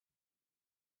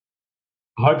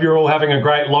Hope you're all having a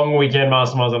great long weekend,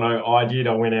 Masterminds. I know I did.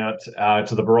 I went out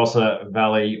to the Barossa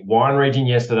Valley wine region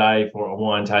yesterday for a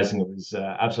wine tasting. It was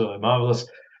absolutely marvelous.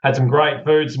 Had some great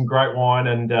food, some great wine,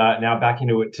 and now back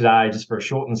into it today just for a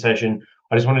shortened session.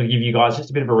 I just wanted to give you guys just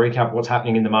a bit of a recap of what's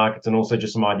happening in the markets and also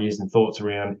just some ideas and thoughts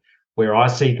around where I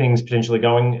see things potentially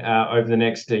going over the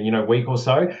next week or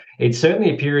so. It's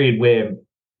certainly a period where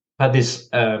had this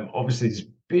obviously this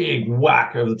big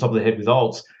whack over the top of the head with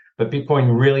alts, but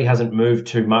Bitcoin really hasn't moved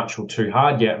too much or too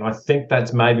hard yet. And I think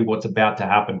that's maybe what's about to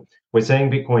happen. We're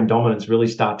seeing Bitcoin dominance really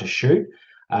start to shoot,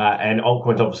 and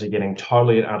altcoins obviously getting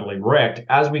totally and utterly wrecked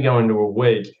as we go into a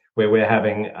week where we're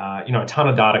having a ton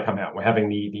of data come out. We're having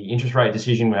the interest rate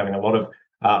decision. We're having a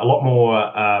lot more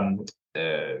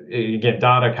again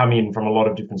data come in from a lot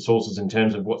of different sources in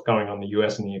terms of what's going on in the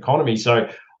US and the economy. So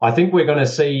I think we're going to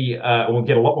see, we'll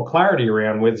get a lot more clarity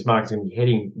around where this market's going to be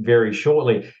heading very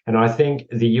shortly. And I think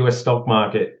the US stock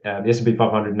market, the S&P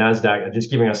 500, NASDAQ are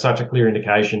just giving us such a clear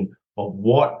indication of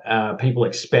what people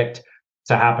expect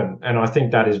to happen. And I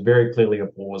think that is very clearly a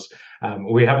pause.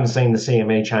 We haven't seen the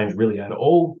CME change really at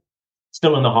all.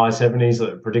 Still in the high 70s,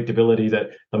 the predictability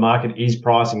that the market is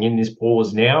pricing in this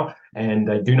pause now, and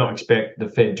they do not expect the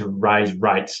Fed to raise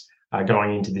rates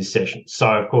going into this session. So,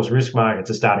 of course, risk markets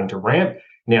are starting to ramp.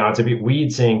 Now, it's a bit weird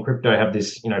seeing crypto have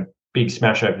this, big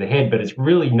smash over the head, but it's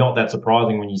really not that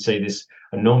surprising when you see this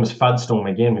enormous FUD storm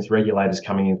again with regulators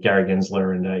coming in, Gary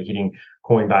Gensler, and hitting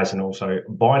Coinbase and also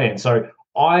Binance. So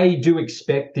I do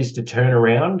expect this to turn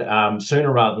around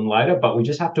sooner rather than later, but we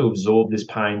just have to absorb this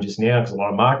pain just now because a lot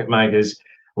of market makers,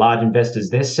 large investors,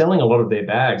 they're selling a lot of their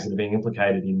bags that are being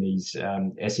implicated in these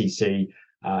SEC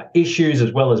issues,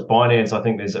 as well as Binance. I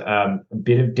think there's a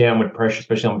bit of downward pressure,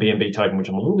 especially on BNB token, which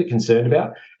I'm a little bit concerned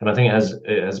about. And I think it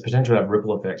has potential to have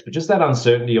ripple effects. But just that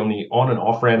uncertainty on the on and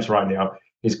off ramps right now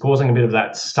is causing a bit of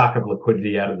that suck of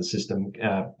liquidity out of the system,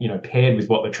 paired with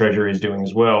what the Treasury is doing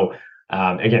as well.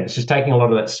 Again, it's just taking a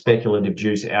lot of that speculative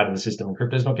juice out of the system. And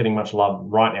crypto's not getting much love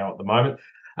right now at the moment.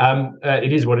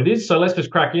 It is what it is. So let's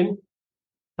just crack in.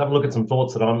 Have a look at some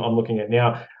thoughts that I'm looking at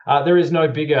now. There is no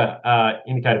bigger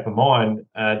indicator for mine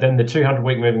than the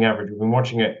 200-week moving average. We've been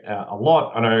watching it a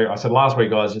lot. I know I said last week,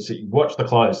 guys, just watch the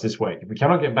close this week. If we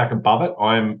cannot get back above it,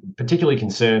 I'm particularly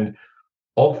concerned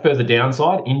of further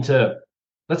downside into,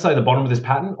 let's say, the bottom of this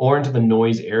pattern or into the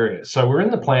noise area. So we're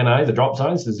in the plan A, the drop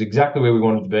zones. This is exactly where we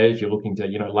wanted to be. If you're looking to,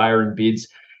 layer in bids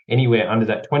anywhere under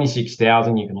that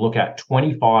 26,000, you can look at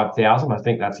 25,000. I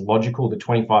think that's logical. The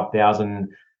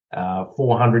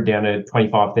 25,400 down to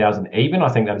 25,000 even. I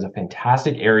think that is a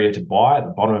fantastic area to buy at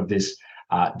the bottom of this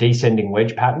descending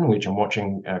wedge pattern, which I'm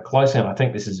watching closely. And I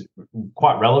think this is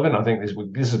quite relevant. I think this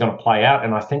is going to play out,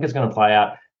 and I think it's going to play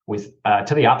out with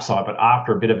to the upside, but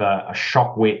after a bit of a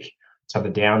shock wick to the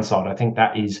downside. I think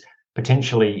that is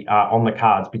potentially on the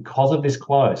cards because of this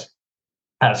close.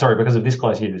 Because of this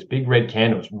close here, this big red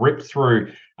candle has ripped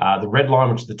through the red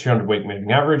line, which is the 200-week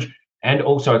moving average, and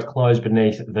also it's closed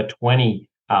beneath the 20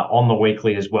 on the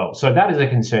weekly as well. So that is a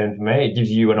concern for me. It gives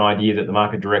you an idea that the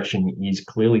market direction is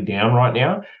clearly down right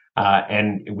now.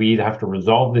 And we either have to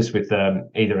resolve this with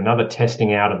either another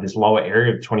testing out of this lower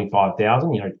area of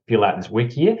 25,000, fill out this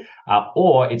wick here,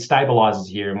 or it stabilizes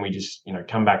here and we just,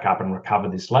 come back up and recover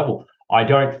this level. I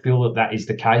don't feel that that is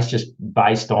the case just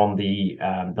based on the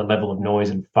level of noise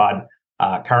and FUD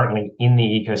currently in the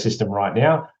ecosystem right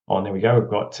now. Oh, and there we go. We've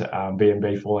got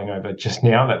BNB falling over just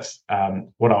now. That's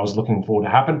what I was looking for to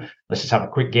happen. Let's just have a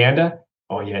quick gander.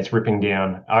 Oh, yeah, it's ripping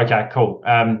down. Okay, cool.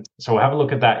 So we'll have a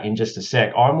look at that in just a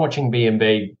sec. I'm watching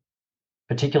BNB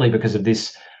particularly because of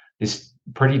this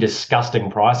pretty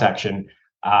disgusting price action,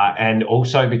 and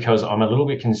also because I'm a little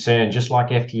bit concerned, just like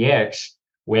FTX,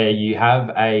 where you have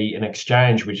an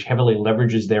exchange which heavily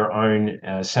leverages their own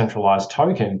centralized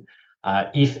token.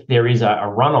 If there is a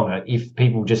run on it, if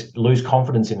people just lose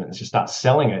confidence in it and just start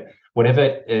selling it,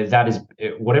 whatever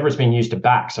it's been used to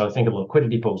back. So think of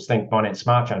liquidity pools, think Binance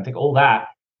Smart Chain, think all that.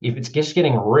 If it's just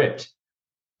getting ripped,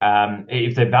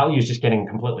 if the value is just getting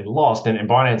completely lost, and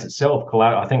Binance itself,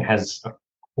 I think, has a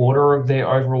quarter of their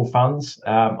overall funds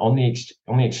on the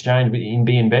exchange in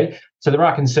BNB. So there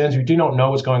are concerns. We do not know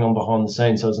what's going on behind the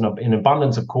scenes. So there's an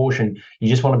abundance of caution. You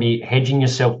just want to be hedging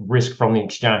yourself risk from the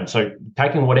exchange. So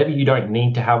taking whatever you don't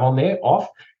need to have on there off,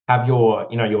 have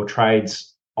your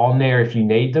trades on there if you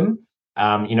need them,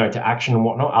 to action and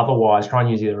whatnot. Otherwise, try and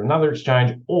use either another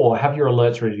exchange or have your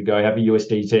alerts ready to go, have your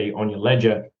USDT on your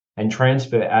ledger and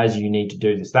transfer as you need to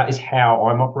do this. That is how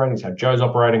I'm operating. It's how Joe's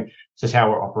operating. It's just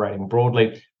how we're operating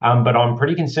broadly. But I'm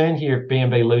pretty concerned here if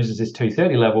BNB loses this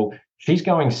 230 level, she's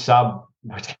going sub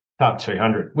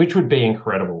 200, which would be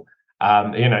incredible.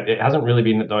 It hasn't really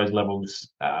been at those levels,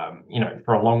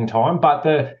 for a long time. But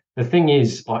the thing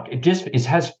is, like, it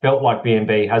has felt like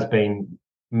BNB has been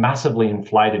massively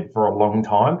inflated for a long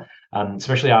time,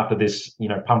 especially after this,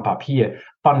 pump up here.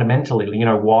 Fundamentally,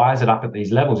 why is it up at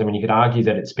these levels? I mean, you could argue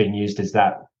that it's been used as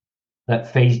that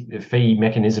fee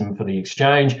mechanism for the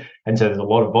exchange, and so there's a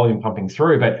lot of volume pumping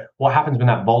through. But what happens when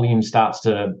that volume starts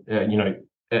to,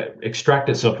 extract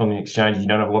itself from the exchange? You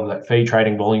don't have a lot of that fee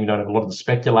trading volume. You don't have a lot of the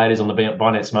speculators on the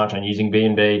Binance Smart Chain using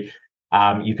BNB.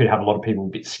 You could have a lot of people a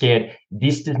bit scared.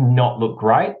 This does not look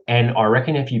great, and I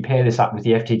reckon if you pair this up with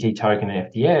the FTT token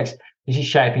and FTX, this is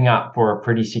shaping up for a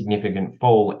pretty significant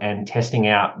fall and testing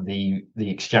out the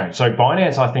exchange. So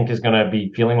Binance, I think, is going to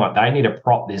be feeling like they need to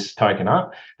prop this token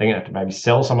up. They're going to have to maybe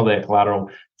sell some of their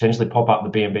collateral, potentially pop up the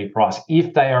BNB price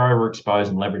if they are overexposed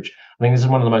and leveraged. I think this is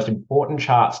one of the most important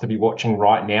charts to be watching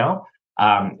right now.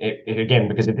 Again,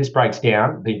 because if this breaks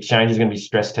down, the exchange is going to be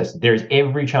stress tested. There is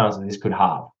every chance that this could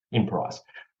halve in price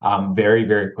very,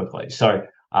 very quickly. So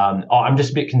I'm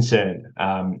just a bit concerned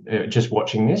just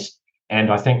watching this. And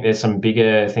I think there's some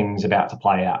bigger things about to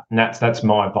play out. And that's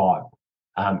my vibe.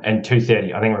 And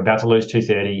 230, I think we're about to lose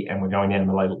 230 and we're going down in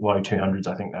the low 200s.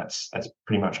 I think that's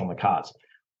pretty much on the cards.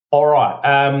 All right.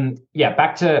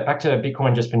 Back to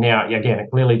Bitcoin just for now. Yeah, again, it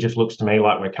clearly just looks to me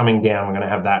like we're coming down. We're going to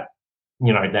have that,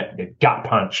 that gut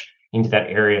punch into that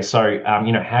area. So,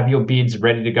 have your bids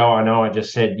ready to go. I know I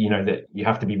just said, that you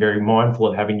have to be very mindful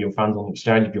of having your funds on the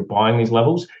exchange if you're buying these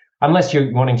levels, unless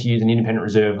you're wanting to use an independent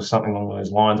reserve or something along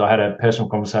those lines. I had a personal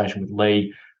conversation with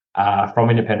Lee from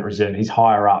Independent Reserve. He's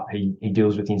higher up. He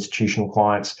deals with institutional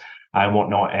clients and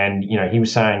whatnot. And, he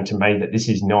was saying to me that this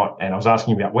is not, and I was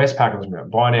asking him about Westpac, I was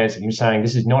about Binance, and he was saying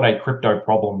this is not a crypto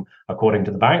problem, according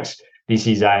to the banks. This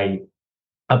is a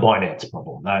Binance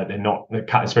problem. They're not,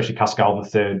 especially Cuscal, the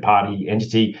third party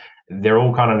entity. They're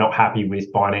all kind of not happy with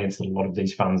Binance that a lot of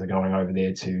these funds are going over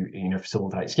there to,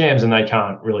 facilitate scams, and they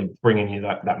can't really bring any of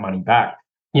that money back.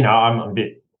 I'm a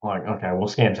bit like, okay, well,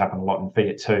 scams happen a lot in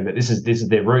fiat too, but this is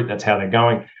their route. That's how they're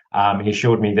going. He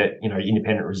assured me that,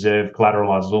 Independent Reserve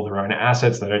collateralizes all their own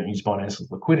assets. They don't use Binance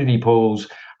liquidity pools.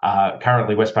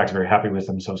 Currently, Westpac's very happy with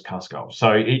them, so is Cuscal.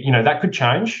 So, that could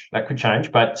change. That could change.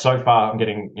 But so far, I'm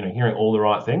getting, hearing all the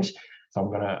right things. So I'm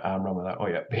going to run with that. Oh,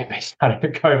 yeah, BNB starting to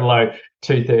go below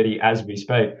 230 as we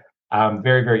speak.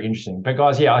 Very, very interesting. But,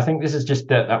 guys, yeah, I think this is just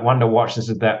that one to watch. This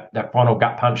is that final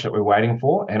gut punch that we're waiting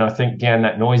for. And I think down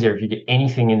that noise area, if you get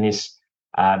anything in this,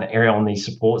 the area on these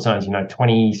support zones,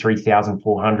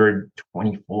 23,400,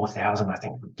 24,000, I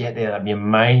think, if we get there, that'd be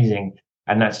amazing.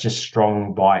 And that's just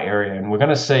strong buy area. And we're going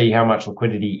to see how much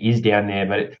liquidity is down there,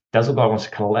 but it does look like it wants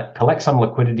to collect some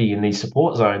liquidity in these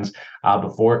support zones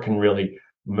before it can really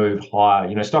move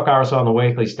higher. Stock RSI on the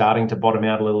weekly starting to bottom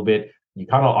out a little bit. I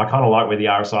kind of like where the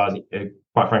RSI,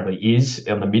 quite frankly, is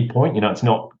on the midpoint. It's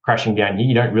not crashing down here.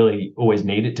 You don't really always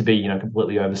need it to be,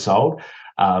 completely oversold.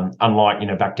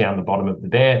 Unlike, back down the bottom of the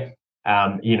bear.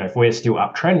 If we're still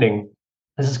uptrending,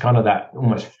 this is kind of that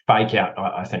almost fake out,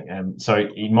 I think. So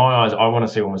in my eyes, I want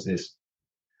to see almost this.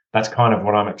 That's kind of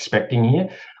what I'm expecting here.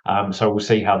 So we'll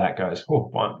see how that goes. Oh,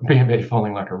 BNB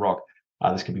falling like a rock.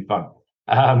 This could be fun.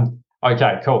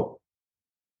 Okay, cool.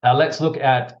 Let's look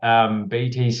at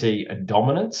BTC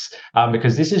dominance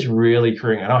because this is really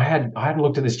occurring. And I hadn't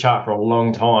looked at this chart for a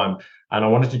long time, and I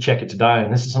wanted to check it today.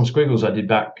 And this is some squiggles I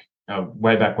did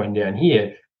way back when down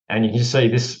here. And you can see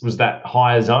this was that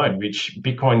higher zone, which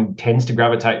Bitcoin tends to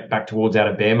gravitate back towards out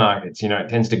of bear markets. It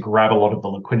tends to grab a lot of the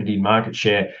liquidity market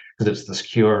share because it's the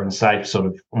secure and safe sort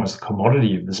of almost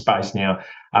commodity of the space now.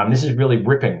 This is really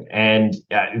ripping, and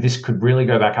this could really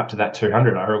go back up to that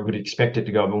 200. I would expect it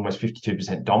to go almost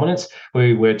 52% dominance. If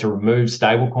we were to remove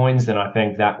stable coins, then I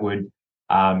think that would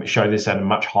show this at a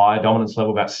much higher dominance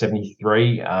level, about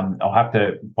 73. I'll have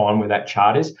to find where that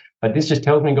chart is. But this just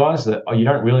tells me, guys, that you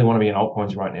don't really want to be in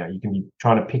altcoins right now. You can be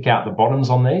trying to pick out the bottoms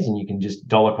on these, and you can just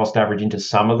dollar cost average into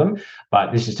some of them.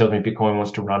 But this just tells me Bitcoin wants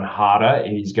to run harder.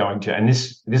 It is going to, and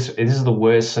this is the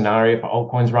worst scenario for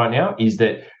altcoins right now, is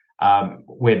that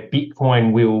where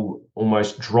Bitcoin will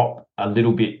almost drop a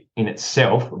little bit in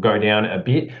itself, go down a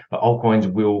bit, but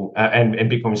altcoins will, and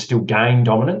Bitcoin will still gain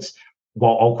dominance,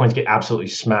 while altcoins get absolutely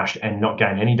smashed and not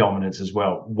gain any dominance as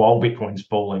well, while Bitcoin's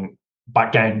falling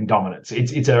but gaining dominance.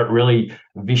 It's a really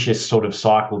vicious sort of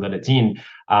cycle that it's in.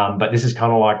 But this is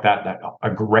kind of like that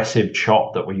aggressive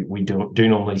chop that we do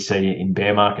normally see in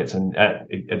bear markets and at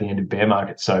the end of bear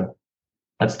markets. So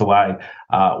that's the way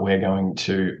we're going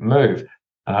to move.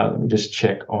 Let me just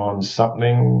check on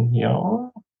something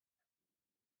here.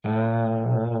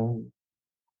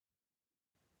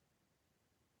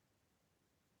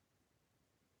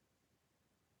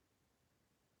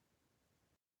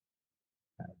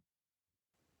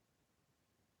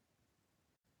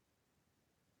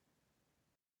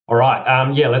 All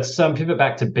right. Yeah, let's pivot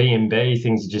back to BNB.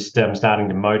 Things are just starting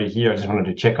to motor here. I just wanted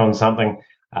to check on something.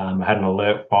 I had an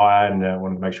alert fire and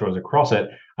wanted to make sure I was across it.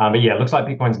 But yeah, it looks like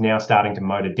Bitcoin's now starting to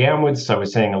motor downwards. So we're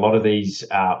seeing a lot of these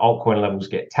altcoin levels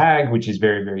get tagged, which is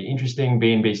very, very interesting.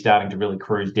 BNB starting to really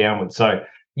cruise downwards. So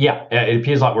yeah, it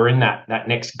appears like we're in that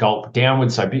next gulp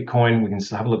downwards. So Bitcoin, we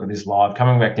can have a look at this live,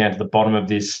 coming back down to the bottom of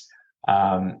this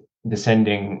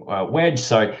descending wedge.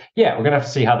 So yeah, we're going to have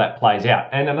to see how that plays out.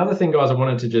 And another thing, guys, I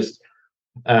wanted to just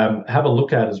have a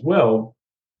look at as well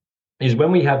is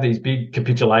when we have these big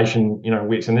capitulation,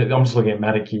 wicks, and I'm just looking at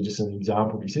Matic here just as an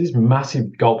example. You see this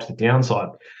massive gulp to the downside.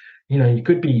 You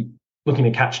could be looking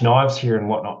to catch knives here and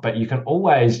whatnot, but you can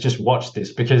always just watch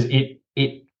this because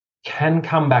it can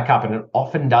come back up, and it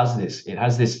often does this. It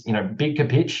has this, big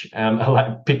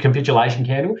big capitulation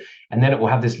candle, and then it will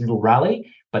have this little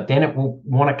rally, but then it will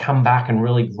want to come back and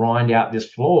really grind out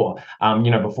this floor,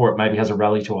 before it maybe has a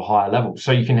rally to a higher level.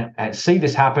 So you can see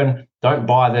this happen. Don't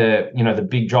buy the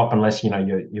big drop unless,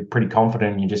 you're pretty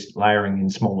confident and you're just layering in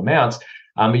small amounts.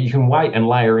 But you can wait and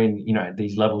layer in, at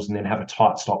these levels and then have a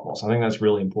tight stop loss. I think that's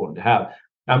really important to have.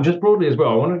 Just broadly as well,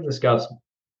 I wanted to discuss,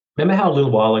 remember how a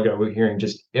little while ago we were hearing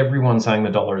just everyone saying the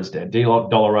dollar is dead,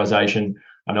 de-dollarization.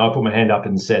 I know I put my hand up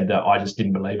and said that I just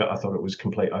didn't believe it. I thought it was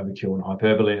complete overkill and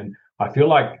hyperbole. And I feel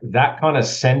like that kind of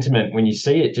sentiment, when you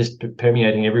see it just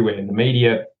permeating everywhere in the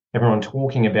media, everyone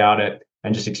talking about it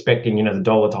and just expecting, the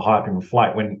dollar to hype and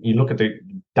inflate, when you look at the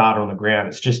data on the ground,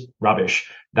 it's just rubbish.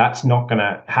 That's not going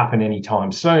to happen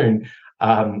anytime soon.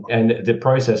 And the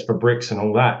process for BRICS and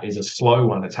all that is a slow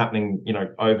one. It's happening,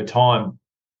 over time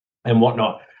and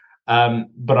whatnot.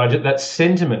 But that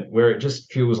sentiment where it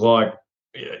just feels like,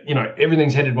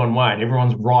 everything's headed one way and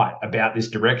everyone's right about this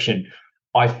direction.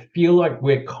 I feel like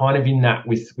we're kind of in that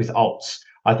with alts.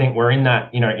 I think we're in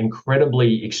that,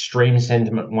 incredibly extreme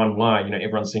sentiment one way.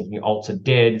 Everyone's thinking alts are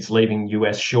dead, it's leaving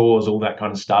US shores, all that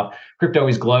kind of stuff. Crypto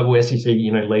is global. SEC,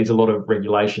 leads a lot of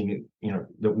regulation,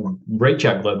 that will reach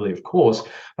out globally, of course.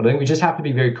 But I think we just have to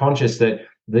be very conscious that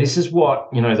this is what,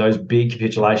 those big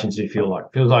capitulations do feel like.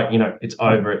 Feels like, it's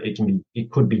over.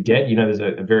 It could be dead. There's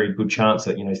a very good chance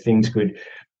that, things could,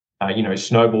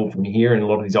 snowball from here, and a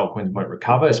lot of these altcoins won't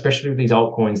recover, especially with these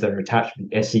altcoins that are attached to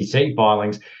the SEC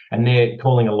filings, and they're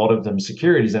calling a lot of them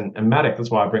securities. And Matic, that's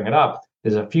why I bring it up.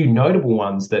 There's a few notable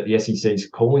ones that the SEC is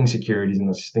calling securities, and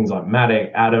there's things like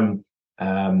Matic, Atom,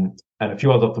 and a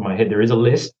few others off the top of my head. There is a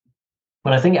list.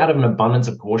 But I think out of an abundance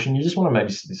of caution, you just want to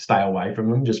maybe stay away from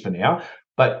them just for now.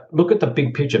 But look at the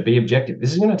big picture, be objective.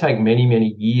 This is going to take many,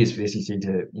 many years for the SEC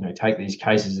to, take these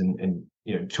cases and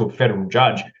to a federal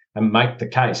judge and make the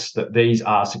case that these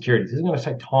are securities. This is going to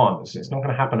take time. It's not going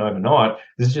to happen overnight.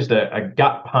 This is just a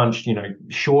gut punched,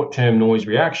 short-term noise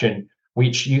reaction,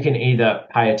 which you can either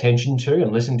pay attention to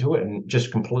and listen to it and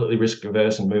just completely risk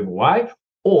averse and move away,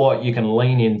 or you can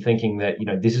lean in thinking that,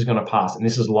 this is going to pass. And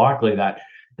this is likely that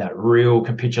real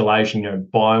capitulation,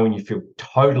 buy when you feel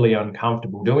totally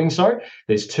uncomfortable doing so.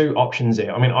 There's two options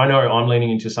there. I mean, I know I'm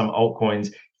leaning into some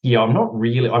altcoins here. I've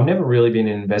never really been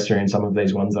an investor in some of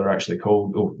these ones that are actually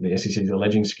called, or the SEC is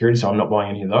alleging securities, so I'm not buying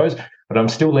any of those, but I'm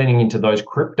still leaning into those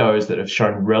cryptos that have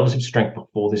shown relative strength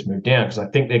before this move down, because I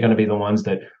think they're going to be the ones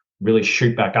that really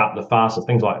shoot back up the fastest.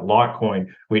 Things like Litecoin,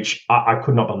 which I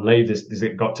could not believe this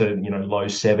it got to, low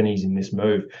 70s in this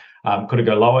move. Could it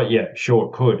go lower? Yeah, sure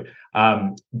it could.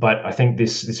 But I think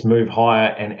this move higher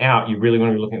and out, you really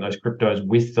want to be looking at those cryptos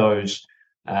with those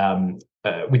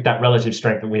with that relative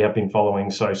strength that we have been following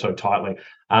so tightly.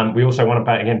 We also want to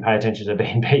pay attention to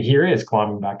BNB here. It's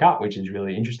climbing back up, which is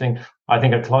really interesting. I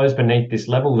think a close beneath this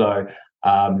level, though,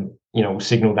 will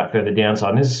signal that further downside.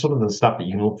 And this is sort of the stuff that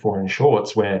you can look for in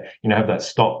shorts, where have that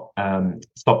stop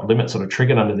limit sort of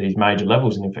triggered under these major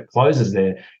levels, and if it closes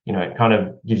there, it kind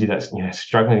of gives you that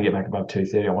struggling to get back above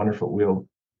 230. I wonder if it will.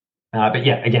 But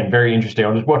yeah, again, very interesting.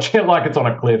 I'm just watching it like it's on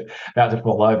a cliff, about to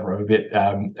fall over.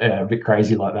 I'm a bit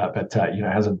crazy like that, but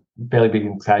has a fairly big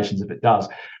implications if it does.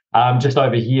 Just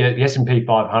over here, the S&P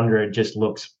 500 just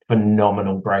looks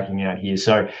phenomenal breaking out here.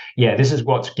 So yeah, this is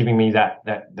what's giving me that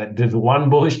the one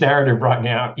bullish narrative right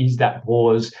now is that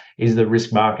pause, is the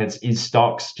risk markets, is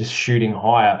stocks just shooting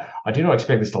higher. I do not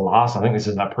expect this to last. I think this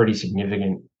is a pretty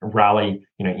significant rally,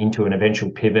 into an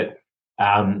eventual pivot.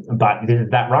 But this is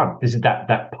that run. This is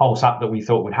that pulse up that we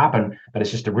thought would happen. But it's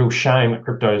just a real shame that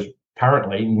crypto's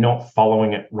currently not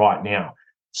following it right now.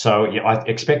 So yeah, I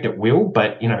expect it will,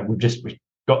 but we've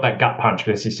got that gut punch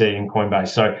with SEC and Coinbase.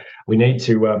 So we need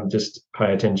to just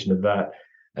pay attention to that.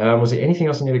 Was there anything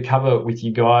else I need to cover with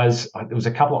you guys? There was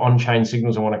a couple of on-chain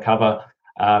signals I want to cover.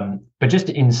 But just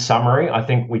in summary, I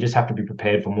think we just have to be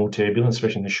prepared for more turbulence,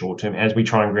 especially in the short term, as we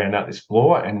try and ground out this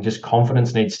floor, and just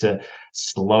confidence needs to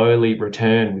slowly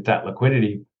return with that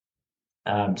liquidity.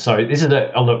 So this is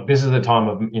look. This is the time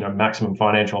of maximum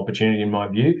financial opportunity in my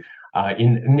view.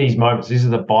 In these moments, these are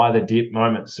the buy the dip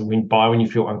moments. So buy when you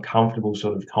feel uncomfortable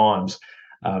sort of times.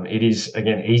 It is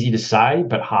again easy to say,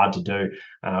 but hard to do,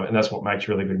 and that's what makes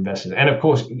really good investors. And of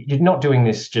course, you're not doing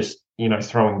this just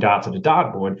throwing darts at a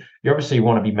dartboard. You obviously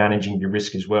want to be managing your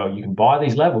risk as well. You can buy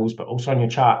these levels, but also on your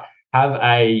chart have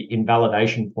a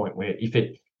invalidation point where if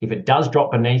it does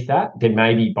drop beneath that, then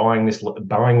maybe buying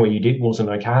where you did wasn't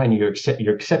okay, and you're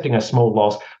accepting a small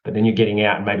loss, but then you're getting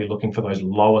out and maybe looking for those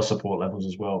lower support levels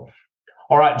as well.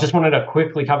 All right, just wanted to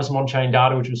quickly cover some on-chain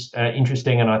data, which was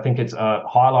interesting, and I think it's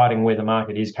highlighting where the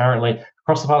market is currently.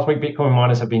 Across the past week, Bitcoin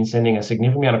miners have been sending a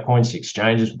significant amount of coins to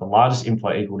exchanges, with the largest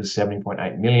inflow equal to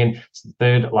 70.8 million. It's the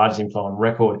third largest inflow on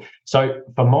record. So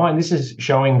for mine, this is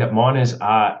showing that miners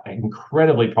are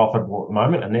incredibly profitable at the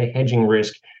moment, and they're hedging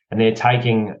risk, and they're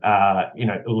taking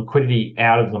liquidity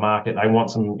out of the market. They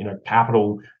want some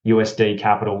capital, USD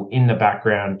capital in the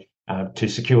background to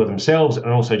secure themselves,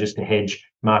 and also just to hedge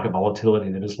market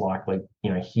volatility that is likely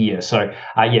here. So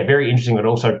very interesting. It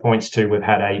also points to we've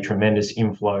had a tremendous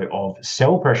inflow of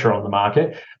sell pressure on the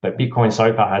market, but Bitcoin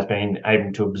so far has been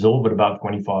able to absorb it above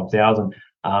 25,000,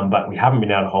 but we haven't been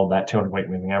able to hold that 200-week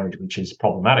moving average, which is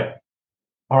problematic.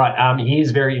 All right,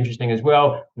 here's very interesting as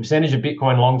well. The percentage of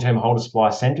Bitcoin long-term holder supply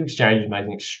sent to exchanges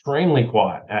remains extremely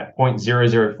quiet at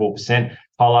 0.004%.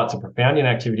 Highlights a profound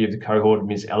inactivity of the cohort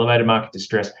amidst elevated market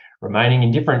distress, remaining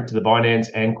indifferent to the Binance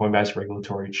and Coinbase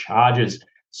regulatory charges.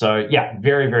 So yeah,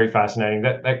 very, very fascinating.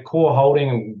 That core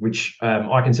holding, which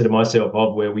I consider myself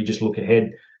of, where we just look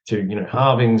ahead to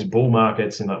halvings, bull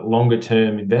markets, and that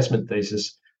longer-term investment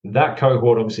thesis. That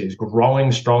cohort obviously is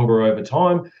growing stronger over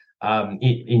time.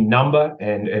 In number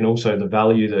and also the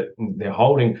value that they're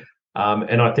holding.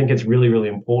 And I think it's really, really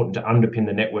important to underpin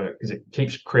the network, because it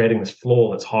keeps creating this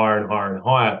floor that's higher and higher and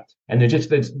higher. And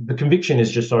the conviction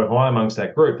is just so high amongst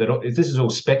that group that if this is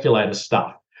all speculator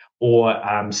stuff, or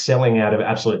selling out of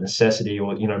absolute necessity,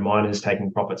 or miners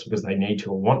taking profits because they need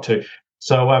to or want to.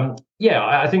 So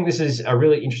I think this is a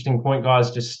really interesting point,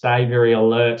 guys. Just stay very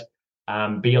alert,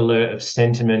 be alert of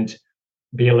sentiment.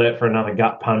 Be alert for another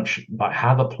gut punch, but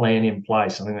have a plan in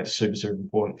place. I think that's super, super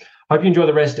important. Hope you enjoy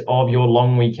the rest of your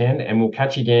long weekend, and we'll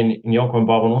catch you again in the Altcoin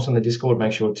Bible and also in the Discord.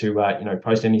 Make sure to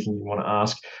post anything you want to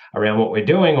ask around what we're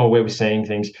doing or where we're seeing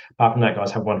things. Apart from that,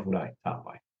 guys, have a wonderful day.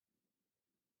 Bye.